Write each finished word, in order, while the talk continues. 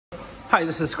Hi,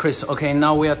 this is Chris. Okay,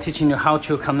 now we are teaching you how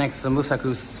to connect the Mutha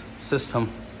Goose system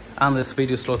on this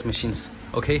video slot machines.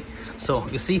 Okay, so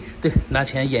you see,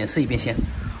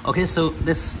 okay, so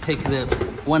let's take the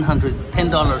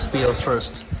 $110 bills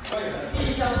first.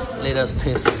 Let us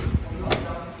test.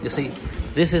 You see,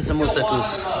 this is the Mutha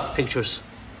Goose pictures,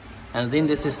 and then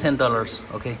this is $10.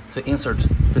 Okay, to insert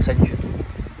the signature.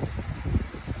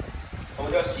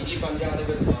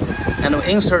 And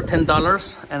we insert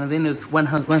 $10, and then it's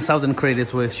 1,000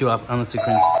 credits will show up on the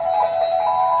screen.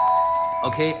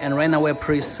 Okay, and right now we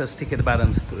press the ticket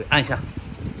buttons.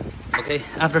 Okay,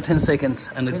 after 10 seconds,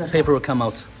 and the paper will come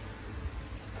out.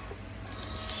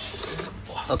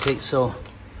 Okay, so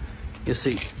you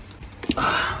see,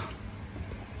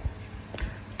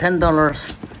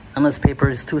 $10 on this paper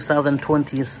is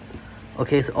 2020.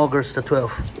 Okay, it's August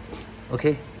 12th.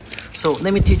 Okay, so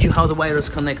let me teach you how the wire is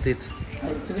connected.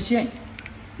 这个线，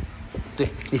对，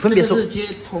你分别说。这个是接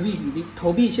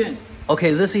投币线。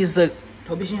Okay, this is the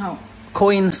投币信号。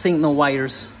coin signal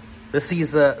wires. This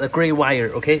is the gray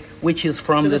wire, okay, which is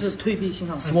from this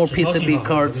small PCB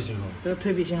card. 这个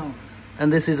退币信号。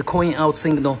And this is the coin out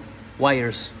signal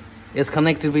wires. It's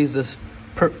connected with this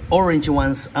orange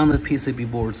ones on the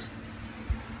PCB boards.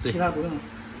 其他不用。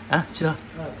啊，其他？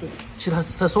对。其他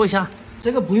再说一下。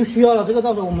 这个不用需要了，这个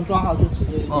到时候我们装好就直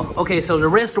接。Oh, okay. So the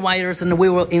rest wires and we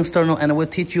will install and we'll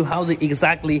teach you how the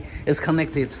exactly is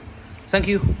connected. Thank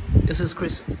you. This is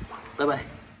Chris. Bye bye.